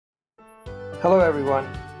Hello everyone,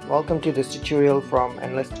 welcome to this tutorial from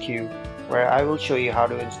Enlist Q, where I will show you how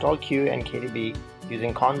to install Q and KDB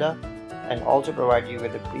using conda and also provide you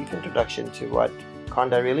with a brief introduction to what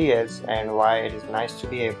conda really is and why it is nice to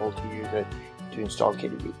be able to use it to install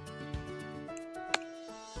KDB.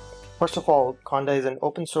 First of all, conda is an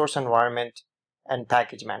open source environment and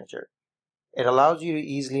package manager. It allows you to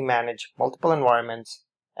easily manage multiple environments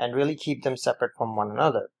and really keep them separate from one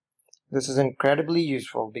another. This is incredibly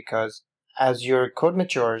useful because as your code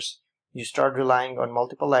matures, you start relying on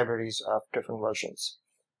multiple libraries of different versions.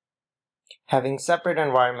 Having separate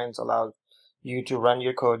environments allows you to run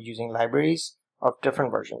your code using libraries of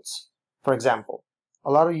different versions. For example, a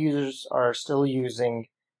lot of users are still using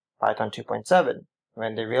Python 2.7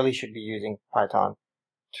 when they really should be using Python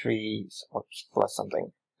 3 or plus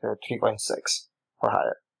something, so 3.6 or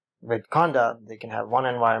higher. With conda, they can have one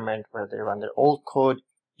environment where they run their old code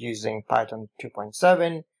using Python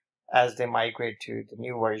 2.7 as they migrate to the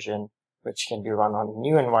new version, which can be run on a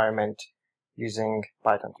new environment using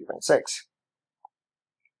Python 3.6.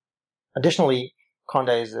 Additionally,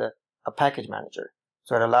 conda is a package manager,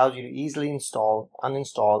 so it allows you to easily install,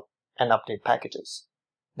 uninstall, and update packages.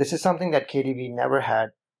 This is something that KDB never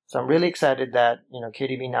had, so I'm really excited that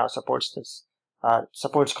KDB now supports this,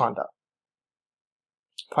 supports conda.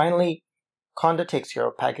 Finally, conda takes care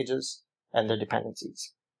of packages and their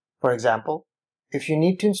dependencies. For example, if you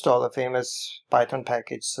need to install a famous Python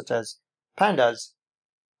package such as pandas,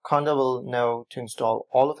 conda will know to install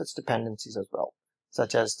all of its dependencies as well,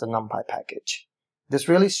 such as the NumPy package. This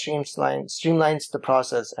really streamlines the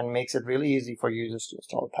process and makes it really easy for users to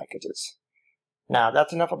install packages. Now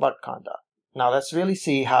that's enough about conda. Now let's really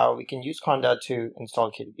see how we can use conda to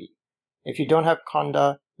install KDB. If you don't have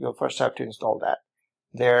conda, you'll first have to install that.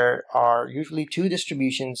 There are usually two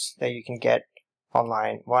distributions that you can get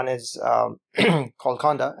online. One is called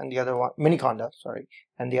conda, and the other one mini conda, sorry,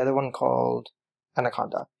 and the other one called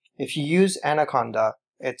anaconda. If you use anaconda,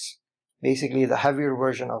 it's basically the heavier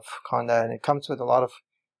version of conda, and it comes with a lot of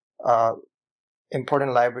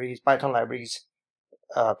important libraries, Python libraries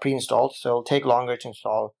pre-installed, so it'll take longer to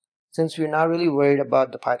install. Since we're not really worried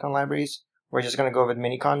about the Python libraries, we're just going to go with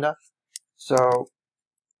mini conda. So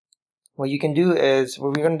what you can do is,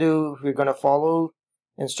 we're going to follow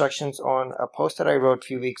instructions on a post that I wrote a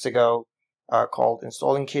few weeks ago called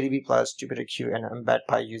Installing KDB Plus, JupyterQ, and Embed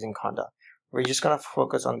Py using conda. We're just going to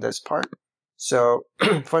focus on this part. So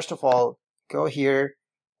first of all, go here,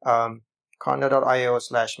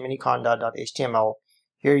 conda.io/miniconda.html.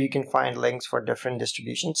 Here you can find links for different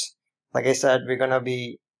distributions. Like I said, we're going to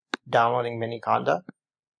be downloading mini conda.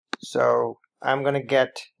 So I'm going to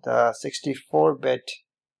get the 64-bit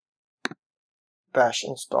bash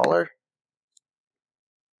installer,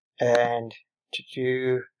 and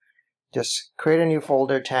just create a new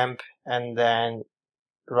folder temp and then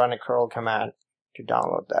run a curl command to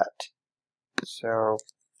download that. So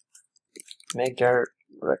make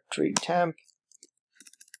directory temp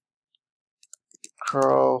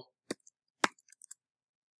curl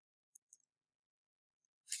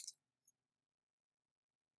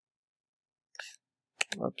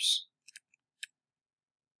whoops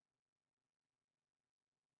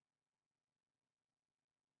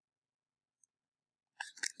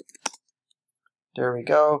there we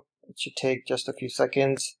go. It should take just a few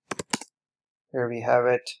seconds. Here we have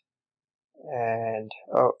it. And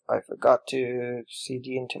oh, I forgot to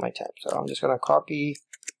cd into my temp, so I'm just going to copy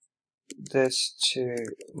this to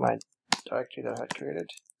my directory that I had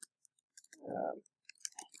created.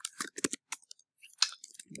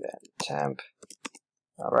 Then temp.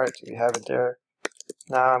 Alright, we have it there.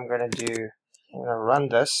 Now I'm going to run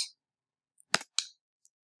this,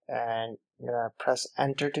 and I'm going to press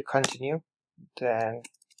enter to continue. Then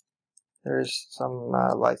there's some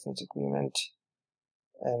license agreement,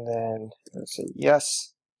 and then let's say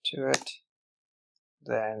yes to it,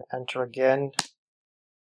 then enter again.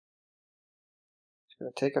 It's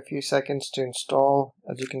going to take a few seconds to install.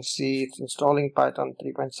 As you can see, it's installing Python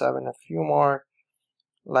 3.7, a few more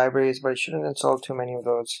libraries, but it shouldn't install too many of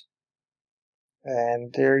those.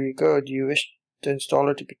 And there you go. Do you wish the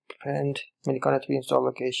installer to be append miniconda to be installed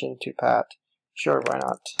location to path? Sure, why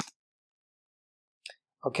not?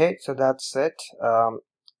 Okay, so that's it.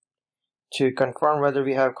 To confirm whether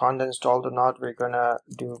we have conda installed or not, we're gonna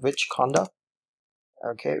do which conda.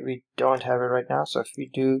 Okay, we don't have it right now, so if we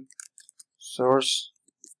do source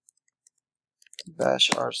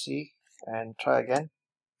bash rc and try again,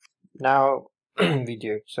 now we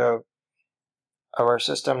do. So our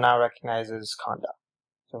system now recognizes conda.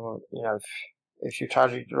 So if you try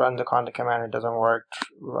to run the conda command, it doesn't work,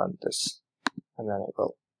 run this, and then it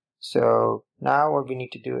will. So now what we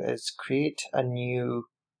need to do is create a new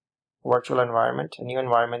virtual environment, a new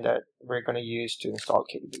environment that we're going to use to install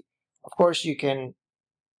KDB. Of course, you can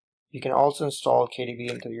also install KDB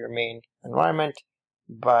into your main environment,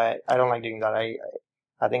 but I don't like doing that.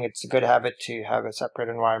 I think it's a good habit to have a separate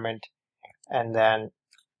environment and then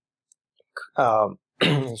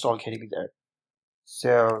install KDB there.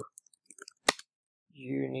 So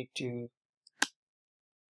you need to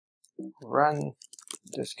run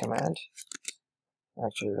this command.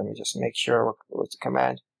 Actually, let me just make sure what's the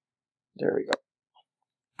command. There we go.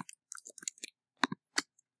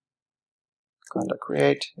 Conda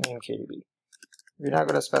create name KDB. We're not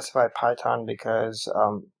going to specify Python because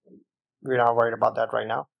we're not worried about that right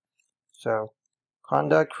now. So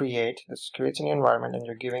conda create, this creates a new environment and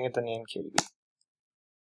you're giving it the name KDB.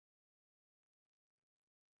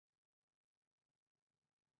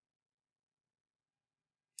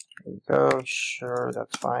 There we go, sure,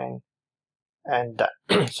 that's fine. And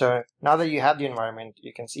done. So now that you have the environment,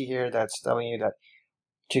 you can see here that's telling you that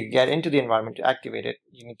to get into the environment, to activate it,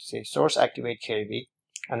 you need to say source activate KDB.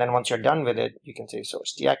 And then once you're done with it, you can say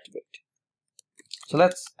source deactivate. So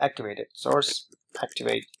let's activate it. Source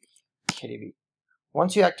activate KDB.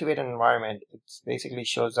 Once you activate an environment, it basically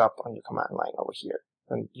shows up on your command line over here.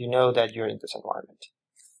 And you know that you're in this environment.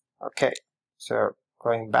 Okay, so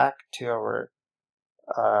going back to our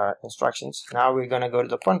instructions, now we're going to go to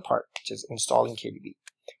the fun part, which is installing KDB.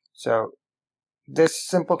 So this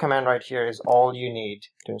simple command right here is all you need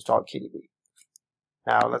to install KDB.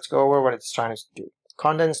 Now let's go over what it's trying to do.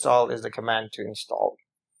 Conda install is the command to install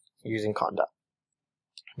using conda.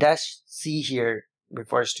 -c here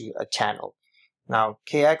refers to a channel. Now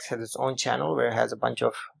KX has its own channel where it has a bunch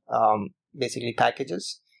of basically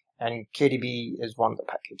packages, and KDB is one of the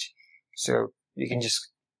package. So you can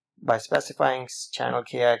just, by specifying channel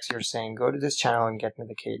KX, you're saying go to this channel and get me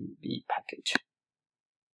the KDB package.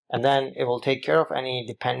 And then it will take care of any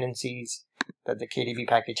dependencies that the KDB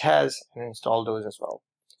package has and install those as well.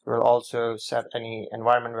 It will also set any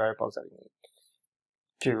environment variables that you need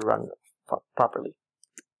to run properly.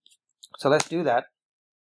 So let's do that.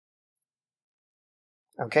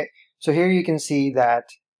 Okay, so here you can see that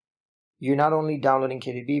you're not only downloading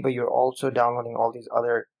KDB, but you're also downloading all these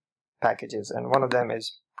other packages, and one of them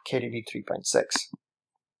is KDB 3.6.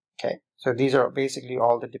 Okay, so these are basically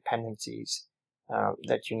all the dependencies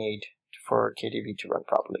that you need for KDB to run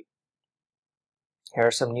properly. Here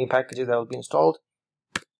are some new packages that will be installed.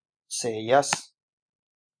 Say yes.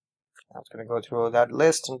 I'm just going to go through that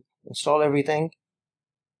list and install everything.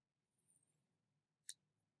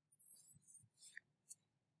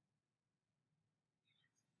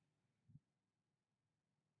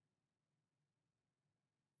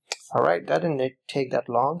 Alright, that didn't take that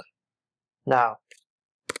long. Now,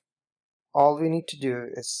 all we need to do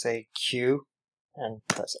is say Q and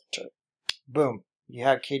press enter. Boom, you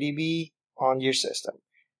have KDB on your system.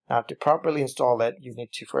 Now, to properly install it, you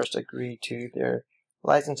need to first agree to their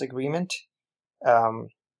license agreement.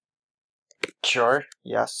 Sure,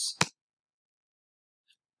 yes.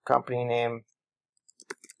 Company name,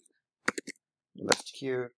 list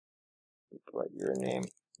Q, write your name.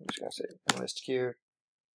 I'm just going to say list Q.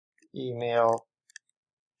 Email,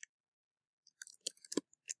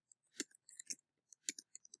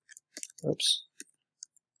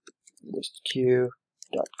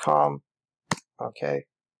 listq.com. Okay,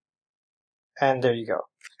 and there you go.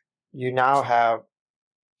 You now have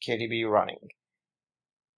KDB running.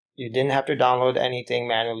 You didn't have to download anything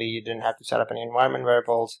manually. You didn't have to set up any environment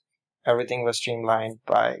variables. Everything was streamlined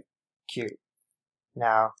by Q.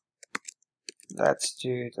 Now let's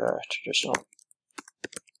do the traditional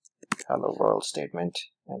hello world statement,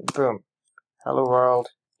 and boom, hello world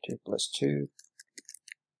 2 + 2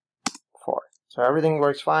 4. So everything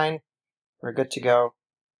works fine. We're good to go.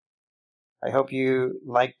 I hope you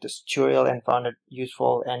liked this tutorial and found it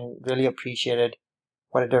useful and really appreciated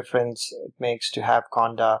what a difference it makes to have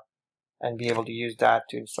conda and be able to use that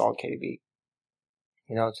to install KDB.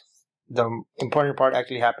 You know, the important part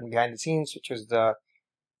actually happened behind the scenes, which was the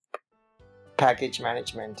package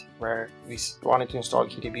management, where we wanted to install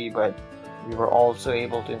KDB, but we were also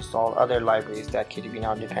able to install other libraries that KDB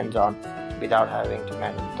now depends on without having to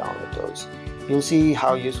manually download those. You'll see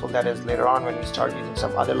how useful that is later on when we start using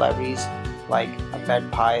some other libraries like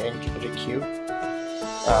embedpy and JupyterQ.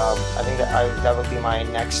 I think that will be my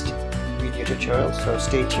next video tutorial, so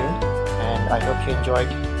stay tuned, and I hope you enjoyed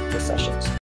the sessions.